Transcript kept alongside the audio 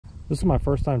This is my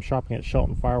first time shopping at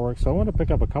Shelton Fireworks, so I want to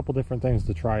pick up a couple different things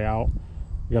to try out.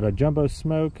 We got a jumbo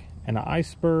smoke and an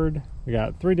ice bird. We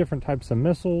got 3 different types of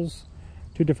missiles,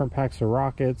 2 different packs of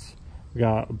rockets. We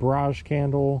got a barrage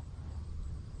candle,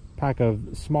 pack of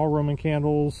small Roman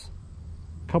candles,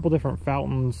 a couple different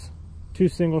fountains, 2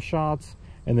 single shots,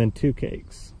 and then 2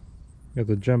 cakes. Got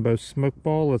the jumbo smoke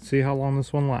ball. Let's see how long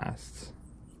this one lasts.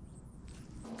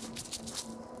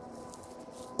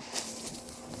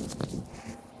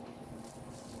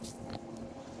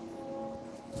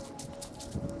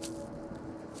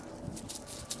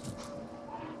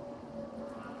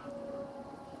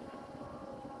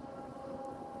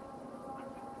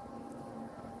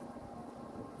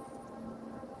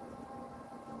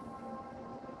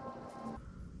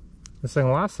 This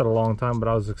thing lasted a long time, but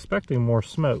I was expecting more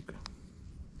smoke.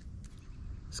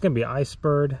 It's gonna be ice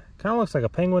bird. Kind of looks like a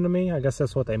penguin to me. I guess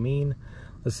that's what they mean.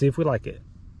 Let's see if we like it.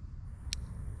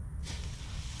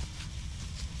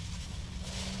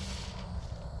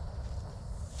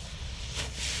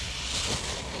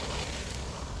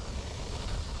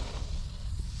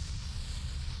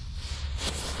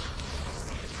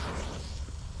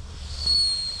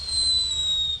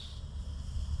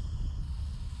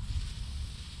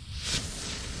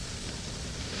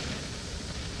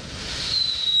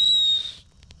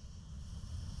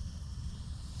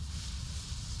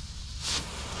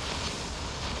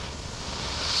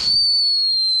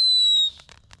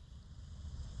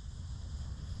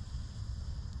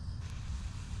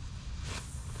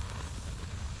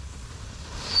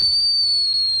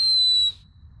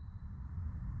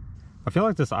 I feel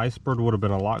like this ice bird would have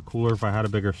been a lot cooler if I had a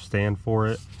bigger stand for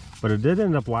it, but it did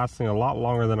end up lasting a lot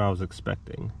longer than I was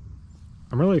expecting.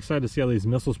 I'm really excited to see how these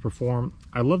missiles perform.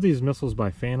 I love these missiles by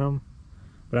Phantom,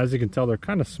 but as you can tell, they're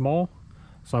kind of small,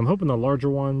 so I'm hoping the larger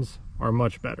ones are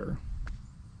much better.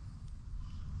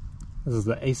 This is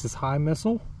the Aces High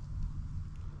missile.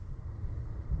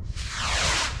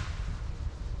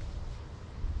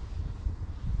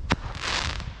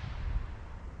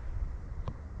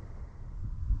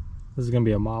 This is going to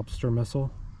be a mobster missile.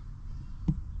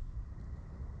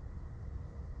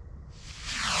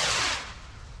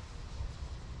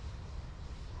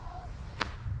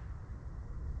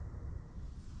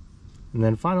 And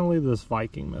then finally this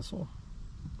Viking missile.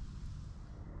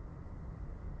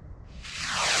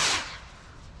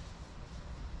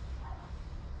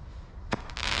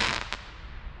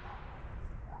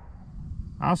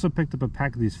 I also picked up a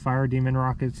pack of these fire demon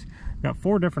rockets. Got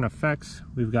 4 different effects.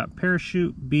 We've got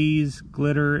parachute, bees,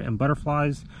 glitter, and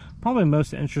butterflies. Probably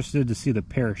most interested to see the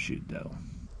parachute though.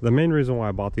 The main reason why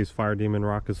I bought these fire demon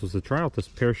rockets was to try out this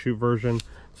parachute version.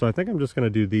 So I think I'm just going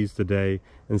to do these today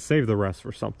and save the rest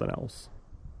for something else.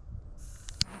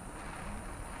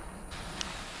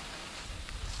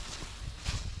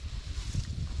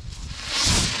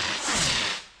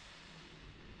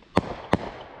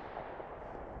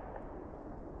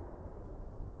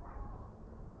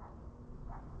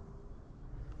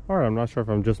 Alright, I'm not sure if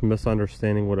I'm just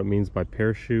misunderstanding what it means by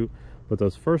parachute, but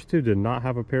those first 2 did not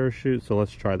have a parachute, so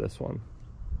let's try this one.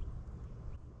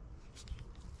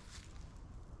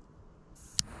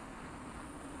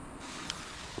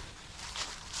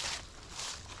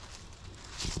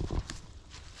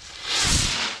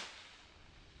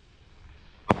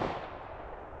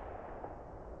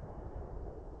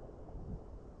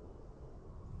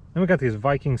 Then we got these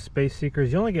Viking Space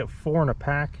Seekers. You only get 4 in a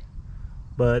pack,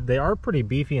 but they are pretty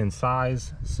beefy in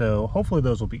size, so hopefully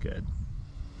those will be good.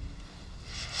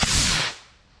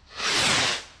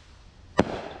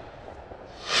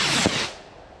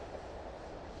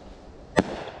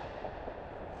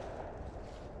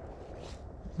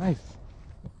 Nice.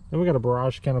 Then we got a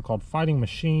barrage candle called Fighting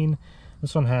Machine.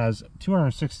 This one has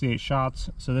 268 shots,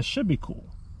 so this should be cool.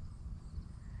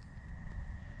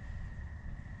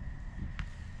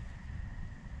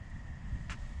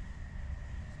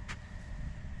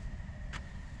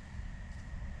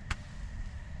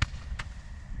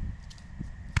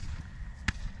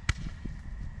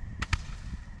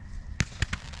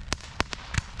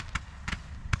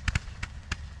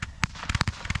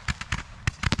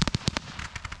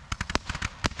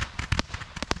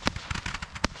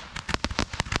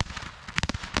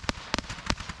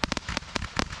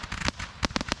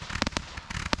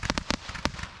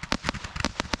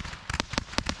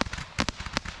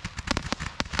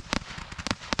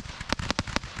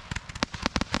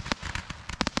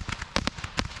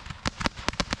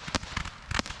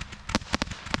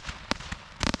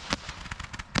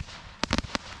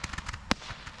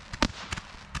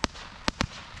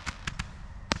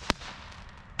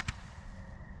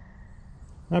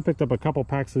 I picked up a couple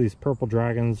packs of these purple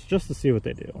dragons just to see what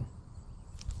they do.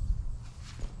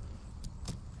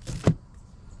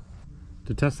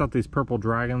 To test out these purple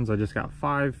dragons, I just got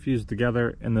 5 fused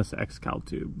together in this X-Cal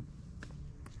tube.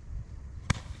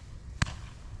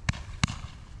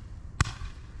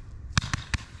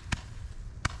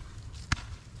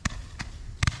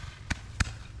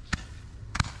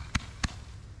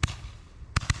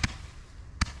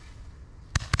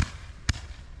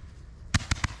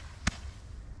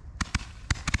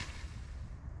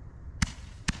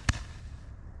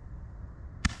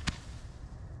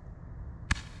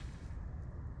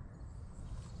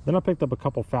 Then I picked up a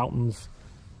couple fountains.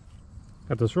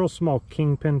 Got this real small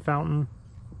kingpin fountain.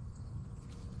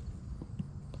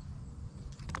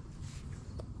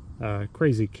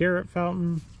 Crazy carrot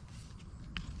fountain.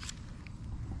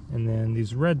 And then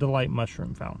these red delight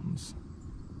mushroom fountains.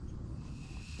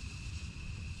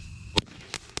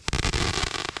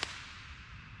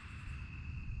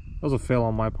 That was a fail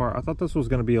on my part. I thought this was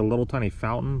going to be a little tiny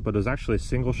fountain, but it was actually a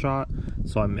single shot,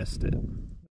 so I missed it.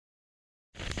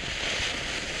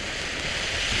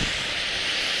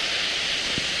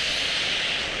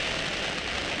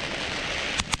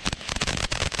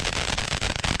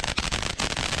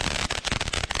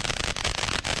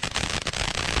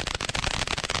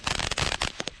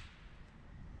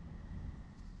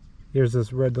 Here's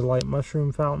this red delight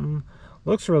mushroom fountain.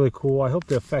 Looks really cool. I hope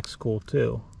the effect's cool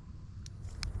too.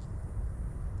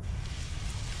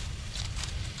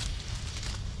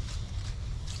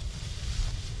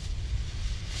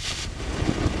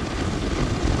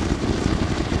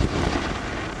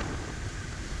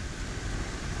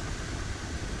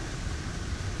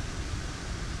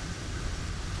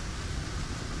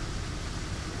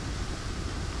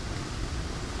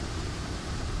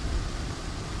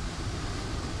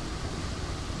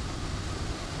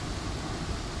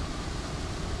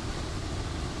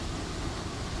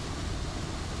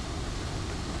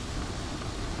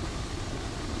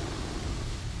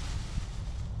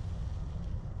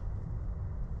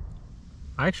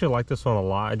 I actually like this one a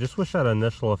lot. I just wish that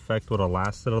initial effect would have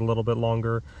lasted a little bit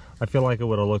longer. I feel like it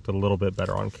would have looked a little bit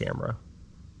better on camera.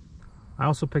 I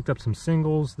also picked up some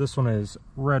singles. This one is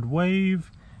Red Wave,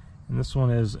 and this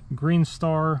one is Green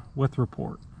Star with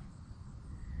Report.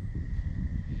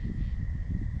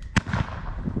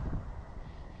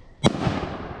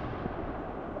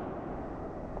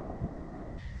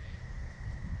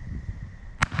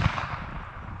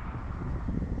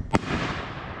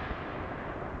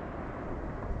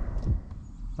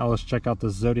 Now let's check out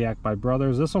this Zodiac by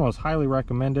Brothers. This one was highly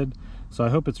recommended, so I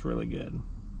hope it's really good.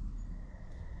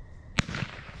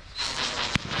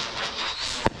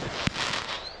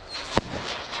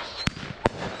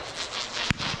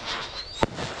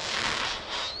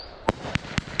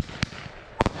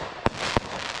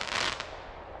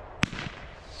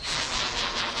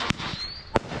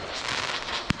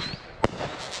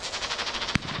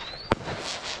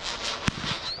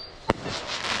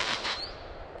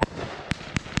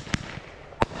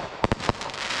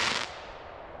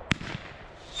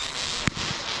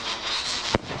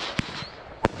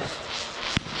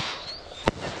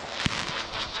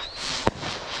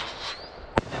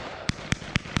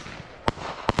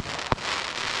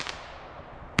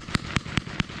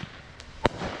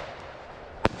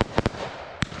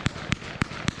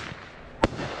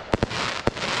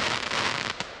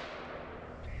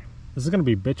 This is going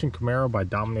to be Bitchin Camaro by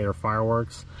Dominator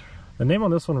Fireworks. The name on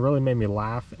this one really made me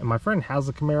laugh, and my friend has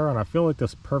a Camaro, and I feel like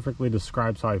this perfectly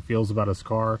describes how he feels about his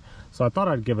car, so I thought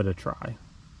I'd give it a try.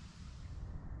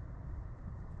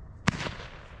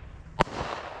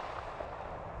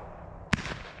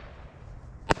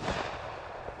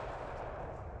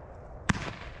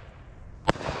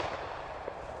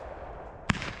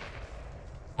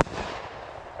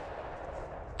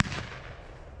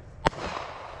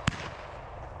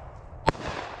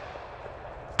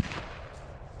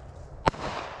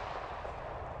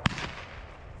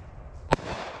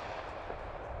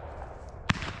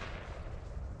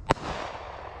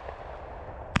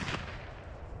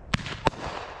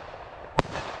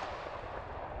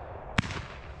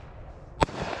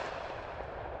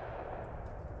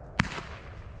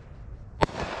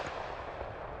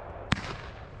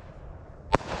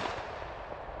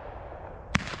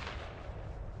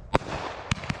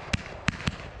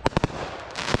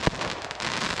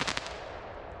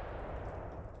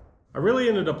 I really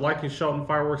ended up liking Shelton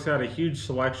Fireworks. It had a huge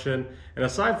selection, and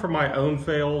aside from my own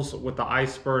fails with the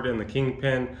Iceberg and the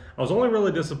Kingpin, I was only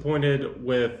really disappointed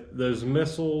with those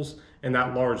missiles and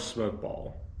that large smoke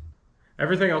ball.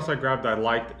 Everything else I grabbed I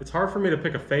liked. It's hard for me to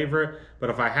pick a favorite, but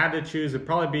if I had to choose, it'd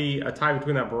probably be a tie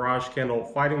between that Barrage Candle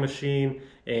Fighting Machine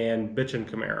and Bitchin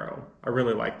Camaro. I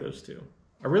really like those two.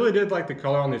 I really did like the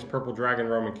color on these purple dragon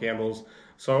Roman candles,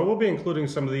 so I will be including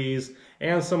some of these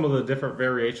and some of the different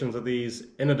variations of these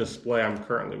in a display I'm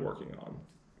currently working on.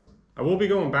 I will be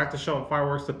going back to Shelton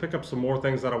Fireworks to pick up some more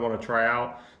things that I want to try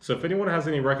out, so if anyone has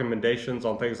any recommendations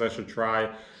on things I should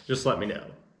try, just let me know.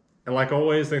 And like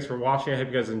always, thanks for watching. I hope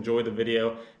you guys enjoyed the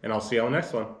video, and I'll see you on the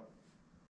next one.